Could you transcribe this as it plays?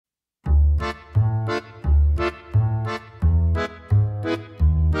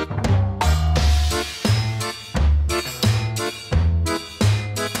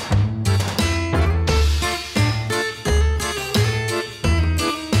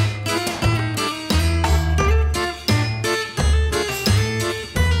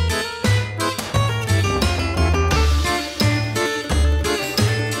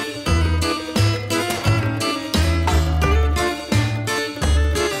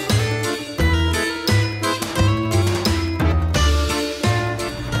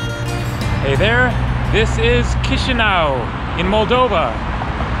there. This is Chisinau in Moldova.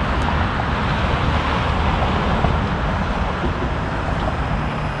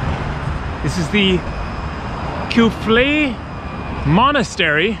 This is the Kuflay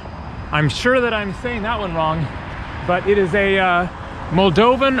Monastery. I'm sure that I'm saying that one wrong, but it is a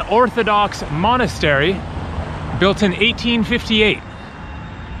Moldovan Orthodox monastery built in 1858.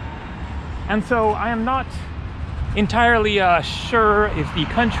 And so I am not entirely sure if the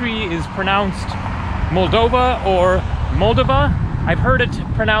country is pronounced Moldova or Moldova. I've heard it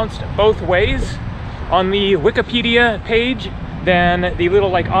pronounced both ways. On the Wikipedia page, then the little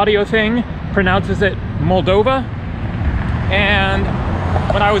like audio thing pronounces it Moldova. And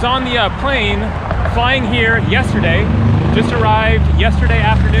when I was on the plane flying here yesterday, just arrived yesterday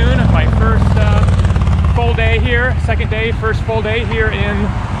afternoon, my first full day here, second day, first full day here in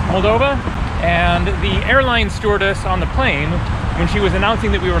Moldova. And the airline stewardess on the plane, when she was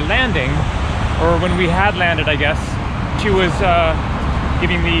announcing that we were landing, or when we had landed, I guess, she was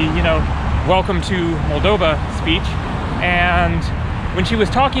giving the, you know, welcome to Moldova speech. And when she was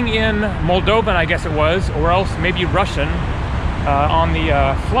talking in Moldovan, I guess it was, or else maybe Russian, on the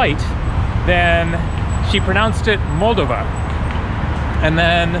flight, then she pronounced it Moldova. And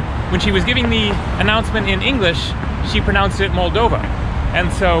then when she was giving the announcement in English, she pronounced it Moldova.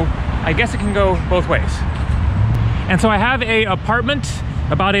 And so I guess it can go both ways. And so I have a apartment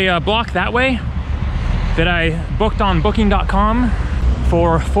about a block that way that I booked on booking.com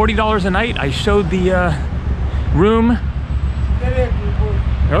for $40 a night. I showed the room.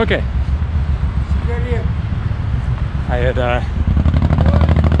 Okay. I had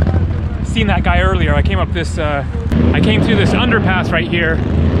seen that guy earlier. I came up this, I came through this underpass right here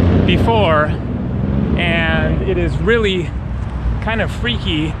before, and it is really kind of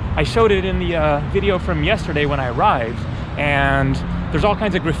freaky. I showed it in the video from yesterday when I arrived, and there's all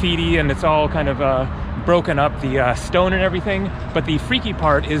kinds of graffiti and it's all kind of broken up, the stone and everything. But the freaky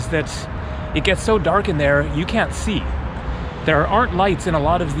part is that it gets so dark in there you can't see. There aren't lights in a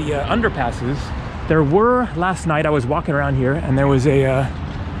lot of the underpasses. There were last night. I was walking around here and there was a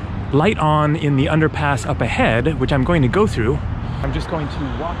light on in the underpass up ahead, which I'm going to go through. I'm just going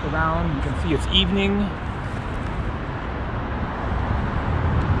to walk around. You can see it's evening.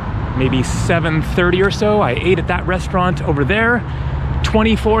 Maybe 7:30 or so. I ate at that restaurant over there.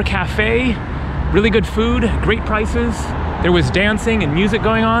 24 Cafe. Really good food, great prices. There was dancing and music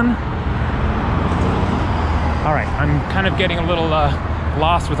going on. All right, I'm kind of getting a little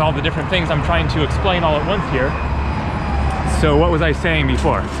lost with all the different things I'm trying to explain all at once here. So what was I saying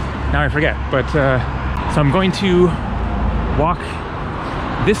before? Now I forget, but so I'm going to walk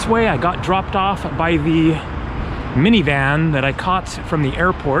this way. I got dropped off by the minivan that I caught from the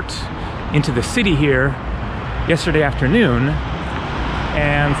airport into the city here yesterday afternoon.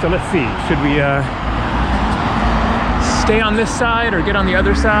 And so let's see, should we stay on this side or get on the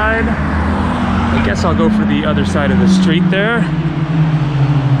other side? I guess I'll go for the other side of the street there.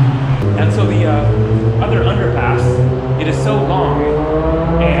 And so the other underpass, it is so long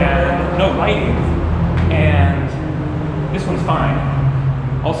and no lighting, and this one's fine.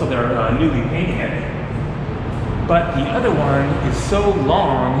 Also, they're newly painting it. But the other one is so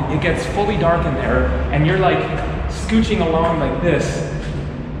long, it gets fully dark in there, and you're like scooching along like this,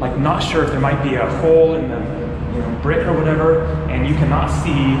 like not sure if there might be a hole in the brick or whatever, and you cannot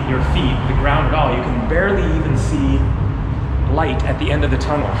see your feet, the ground at all. You can barely even see light at the end of the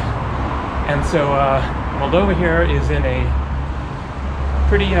tunnel. And so Moldova here is in a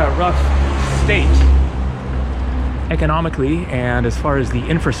pretty rough state economically and as far as the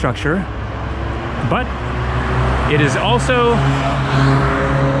infrastructure, but it is also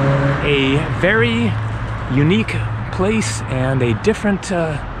a very unique place and a different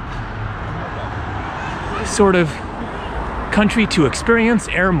sort of country to experience.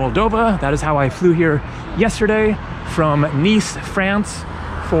 Air Moldova, that is how I flew here yesterday from Nice, France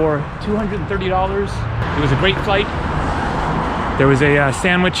for $230. It was a great flight. There was a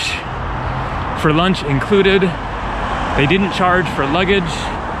sandwich for lunch included. They didn't charge for luggage.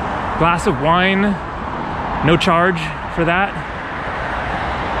 Glass of wine, no charge for that.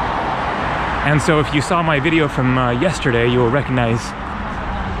 And so if you saw my video from yesterday, you will recognize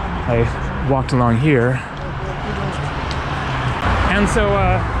I walked along here. And so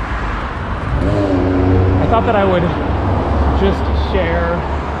I thought that I would just share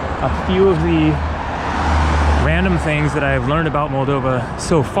a few of the random things that I've learned about Moldova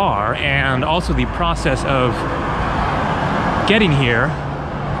so far, and also the process of getting here,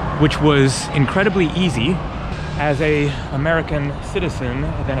 which was incredibly easy. As an American citizen,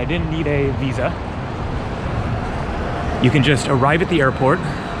 then I didn't need a visa. You can just arrive at the airport,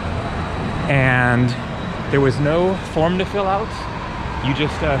 and there was no form to fill out. You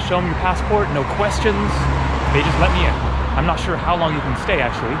just show them your passport, no questions. They just let me in. I'm not sure how long you can stay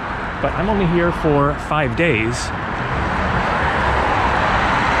actually, but I'm only here for 5 days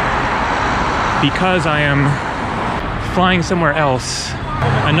because I am flying somewhere else.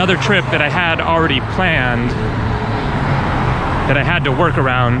 Another trip that I had already planned that I had to work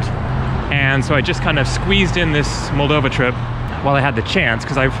around, and so I just kind of squeezed in this Moldova trip while I had the chance,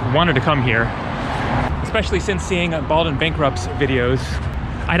 because I've wanted to come here, especially since seeing Bald and Bankrupt's videos.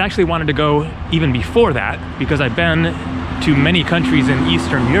 I'd actually wanted to go even before that, because I've been to many countries in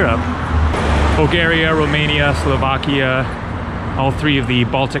Eastern Europe: Bulgaria, Romania, Slovakia, all 3 of the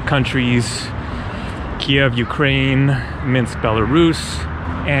Baltic countries, Kiev, Ukraine, Minsk, Belarus,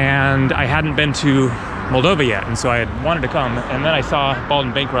 and I hadn't been to Moldova yet, and so I had wanted to come, and then I saw Bald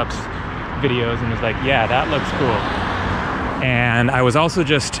and Bankrupt's videos and was like, yeah, that looks cool. And I was also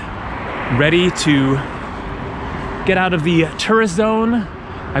just ready to get out of the tourist zone.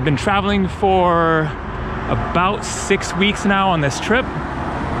 I've been traveling for about 6 weeks now on this trip.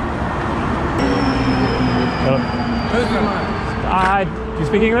 Do you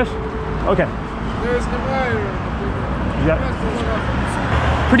speak English? Okay. Yeah.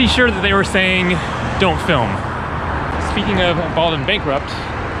 Pretty sure that they were saying don't film. Speaking of Bald and Bankrupt,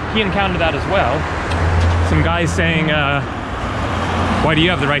 he encountered that as well. Some guys saying, why do you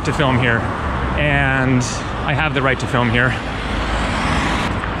have the right to film here? And I have the right to film here.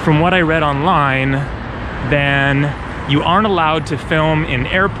 From what I read online, then you aren't allowed to film in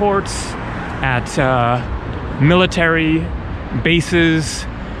airports, at military bases.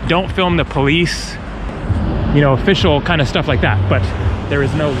 Don't film the police, you know, official kind of stuff like that. But there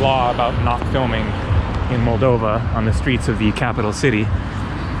is no law about not filming in Moldova on the streets of the capital city.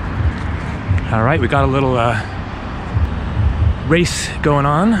 All right, we got a little race going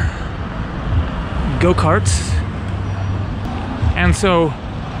on, go-karts. And so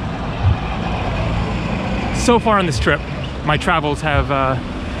far on this trip, my travels have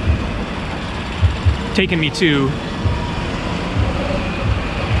taken me to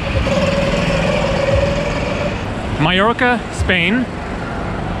Mallorca, Spain,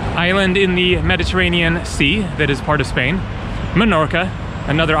 island in the Mediterranean Sea that is part of Spain, Menorca,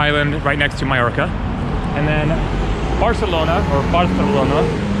 another island right next to Mallorca, and then Barcelona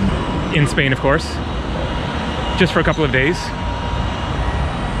in Spain, of course, just for a couple of days,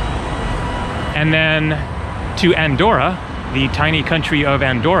 and then to Andorra, the tiny country of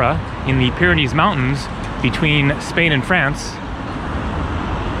Andorra in the Pyrenees Mountains between Spain and France.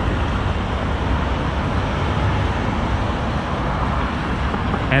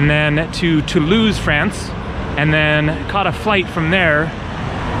 And then to Toulouse, France, and then caught a flight from there.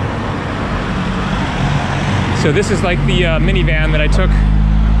 So this is like the minivan that I took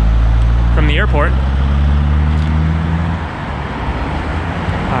from the airport.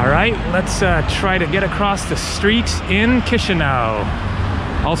 All right, let's try to get across the street in Chisinau,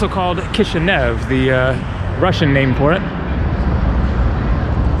 also called Kishinev, the Russian name for it.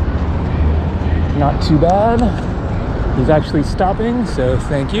 Not too bad. He's actually stopping, so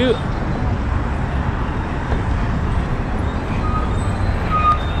thank you.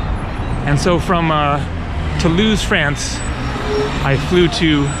 And so from Toulouse, France, I flew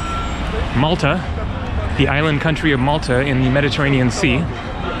to Malta, the island country of Malta in the Mediterranean Sea.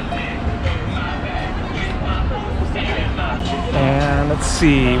 And let's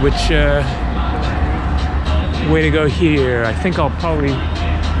see, which way to go here. I think I'll probably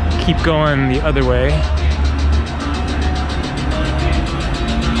keep going the other way.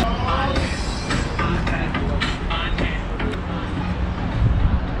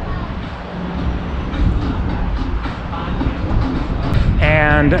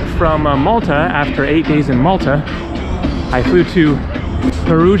 And from Malta, after 8 days in Malta, I flew to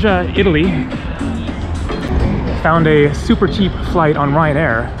Perugia, Italy. Found a super cheap flight on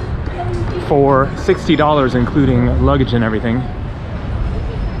Ryanair for $60, including luggage and everything,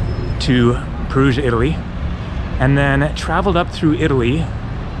 to Perugia, Italy. And then traveled up through Italy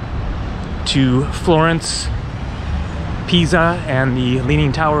to Florence, Pisa, and the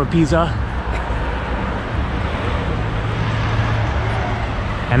Leaning Tower of Pisa.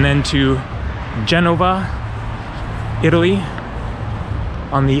 And then to Genova, Italy,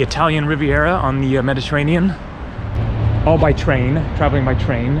 on the Italian Riviera on the Mediterranean, all by train, traveling by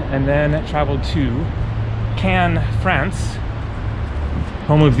train, and then traveled to Cannes, France,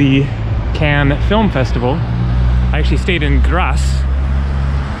 home of the Cannes Film Festival. I actually stayed in Grasse,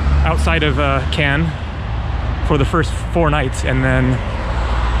 outside of Cannes, for the first 4 nights, and then,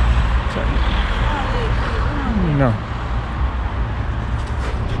 sorry, no.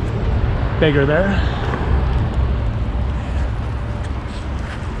 beggar there.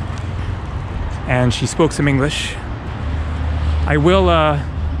 And she spoke some English. I will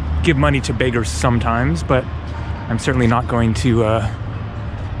give money to beggars sometimes, but I'm certainly not going to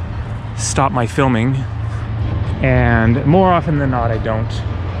stop my filming. And more often than not, I don't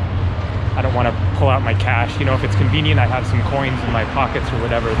want to pull out my cash. You know, if it's convenient, I have some coins in my pockets or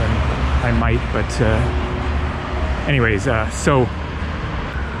whatever, then I might. But anyways, so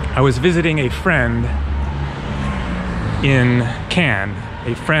I was visiting a friend in Cannes,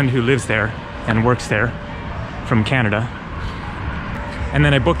 a friend who lives there and works there from Canada. And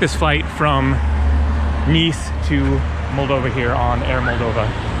then I booked this flight from Nice to Moldova here on Air Moldova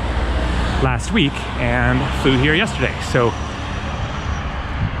last week and flew here yesterday. So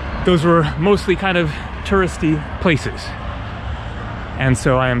those were mostly kind of touristy places. And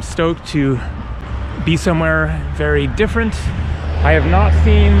so I am stoked to be somewhere very different. I have not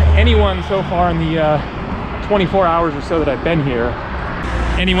seen anyone so far in the 24 hours or so that I've been here.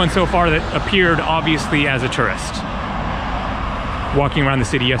 Anyone so far that appeared obviously as a tourist. Walking around the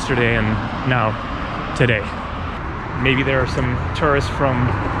city yesterday and now today. Maybe there are some tourists from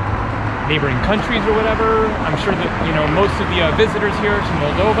neighboring countries or whatever. I'm sure that, you know, most of the visitors here to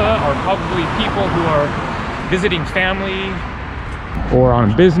Moldova are probably people who are visiting family or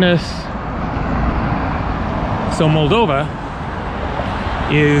on business. So Moldova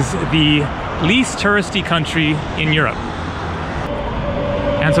is the least touristy country in Europe.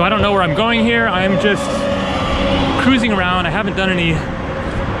 And so I don't know where I'm going here. I'm just cruising around. I haven't done any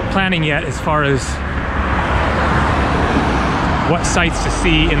planning yet as far as what sights to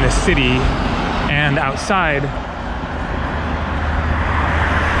see in the city and outside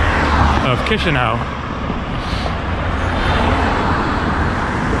of Chisinau.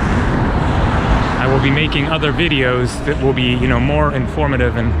 I will be making other videos that will be, you know, more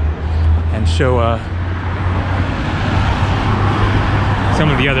informative and show some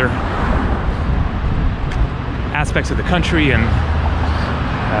of the other aspects of the country and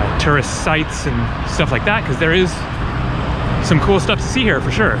tourist sites and stuff like that, because there is some cool stuff to see here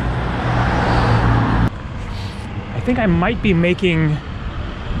for sure. I think I might be making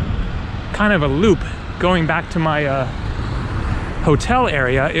kind of a loop going back to my hotel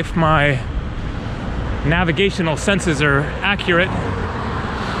area if my navigational senses are accurate.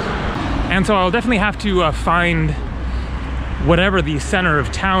 And so I'll definitely have to find whatever the center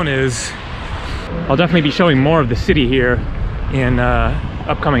of town is. I'll definitely be showing more of the city here in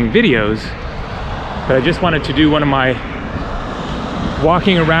upcoming videos, but I just wanted to do one of my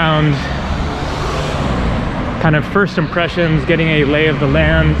walking around kind of first impressions, getting a lay of the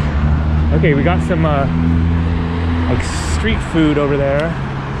land. Okay, we got some like street food over there,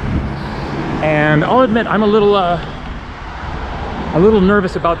 and I'll admit I'm a little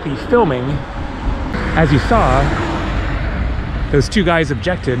nervous about the filming. As you saw, those two guys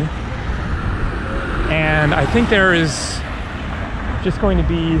objected, and I think there is just going to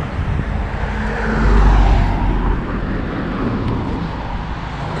be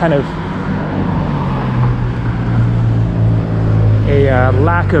kind of a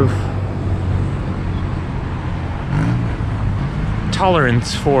lack of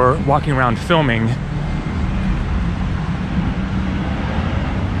tolerance for walking around filming.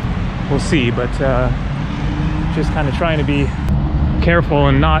 We'll see, but just kind of trying to be careful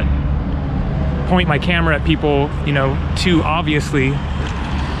and not point my camera at people, you know, too obviously,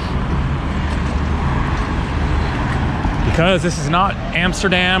 because this is not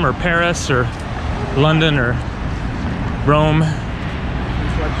Amsterdam or Paris or London or Rome.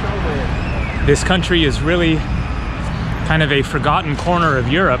 This country is really kind of a forgotten corner of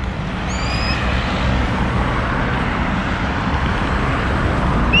Europe.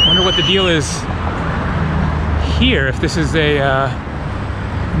 I wonder what the deal is here, if this is a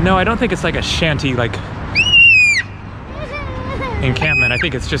no, I don't think it's like a shanty, like encampment. I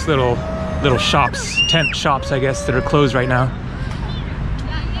think it's just little shops, tent shops, I guess, that are closed right now.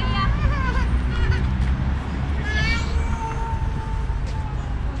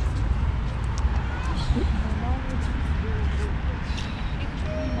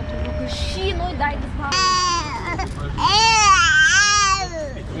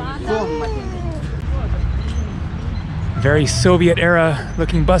 Very Soviet era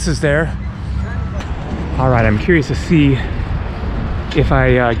looking buses there. All right, I'm curious to see if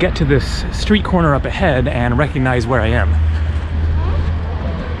I get to this street corner up ahead and recognize where I am.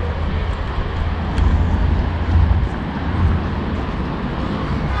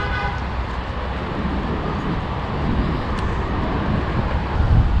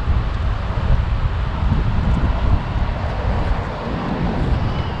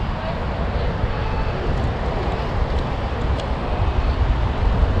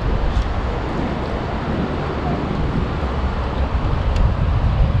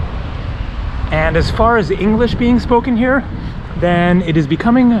 And as far as English being spoken here, then it is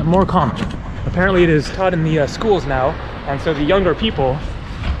becoming more common. Apparently it is taught in the schools now, and so the younger people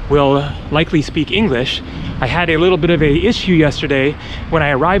will likely speak English. I had a little bit of a issue yesterday when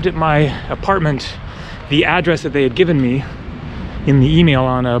I arrived at my apartment. The address that they had given me in the email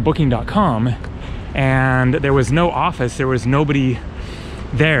on booking.com, and there was no office, there was nobody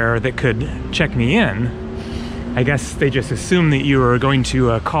there that could check me in. I guess they just assumed that you were going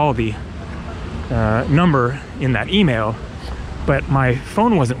to call the number in that email, but my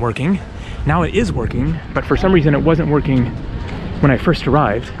phone wasn't working. Now it is working, but for some reason it wasn't working when I first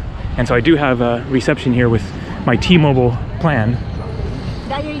arrived. And so I do have a reception here with my T-Mobile plan.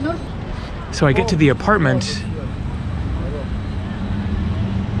 So I get to the apartment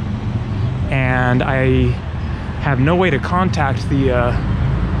and I have no way to contact the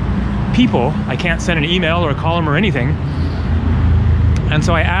people. I can't send an email or call them or anything. And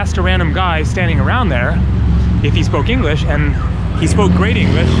so I asked a random guy standing around there if he spoke English, and he spoke great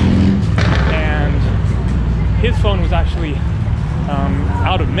English, and his phone was actually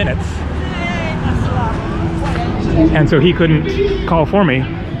out of minutes, and so he couldn't call for me,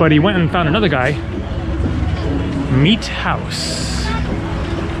 but he went and found another guy. Meat House.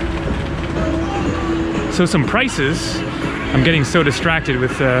 So some prices. I'm getting so distracted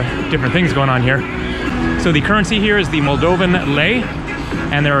with different things going on here. So the currency here is the Moldovan lei,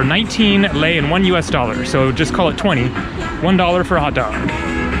 and there are 19 lei and $1 US, so just call it 20. $1 for a hot dog.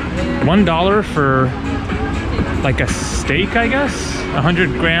 $1 for like a steak, I guess? 100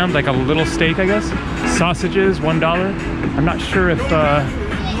 grams, like a little steak, I guess? Sausages, $1. I'm not sure if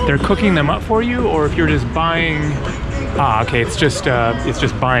they're cooking them up for you or if you're just buying... Ah, okay, it's just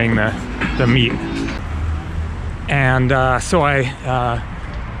buying the meat. And so I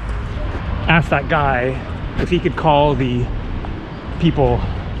asked that guy if he could call the people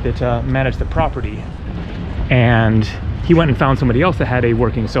that manage the property, and he went and found somebody else that had a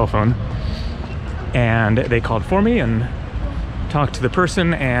working cell phone, and they called for me and talked to the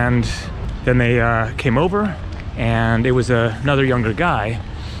person, and then they came over, and it was another younger guy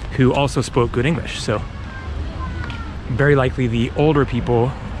who also spoke good English. So very likely the older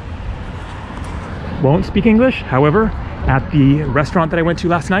people won't speak English. However, at the restaurant that I went to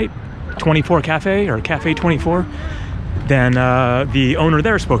last night, 24 Cafe, or Cafe 24, then the owner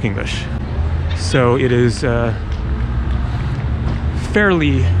there spoke English. So it is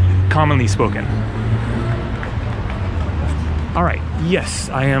fairly commonly spoken. All right, yes,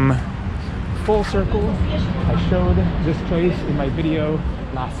 I am full circle. I showed this place in my video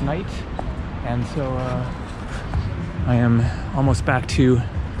last night, and so I am almost back to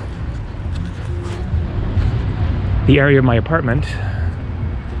the area of my apartment.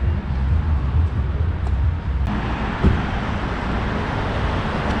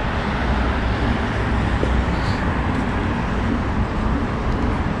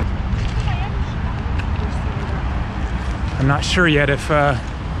 I'm not sure yet if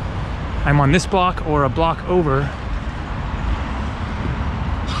I'm on this block or a block over.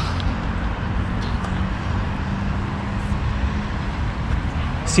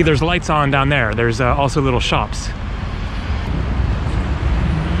 See, there's lights on down there. There's also little shops.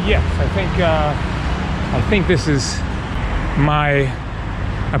 Yes, I think this is my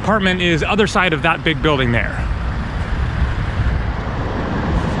apartment. Is other side of that big building there.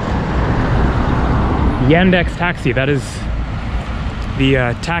 Yandex Taxi, that is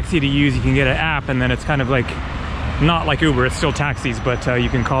the taxi to use. You can get an app, and then it's kind of like, not like Uber, it's still taxis, but you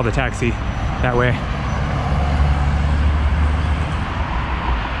can call the taxi that way.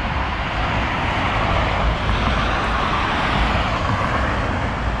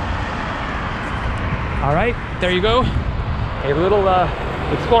 All right, there you go. A little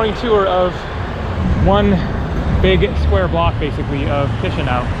exploring tour of one big square block, basically, of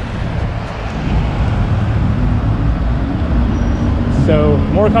Chisinau. So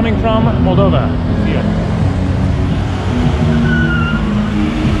more coming from Moldova.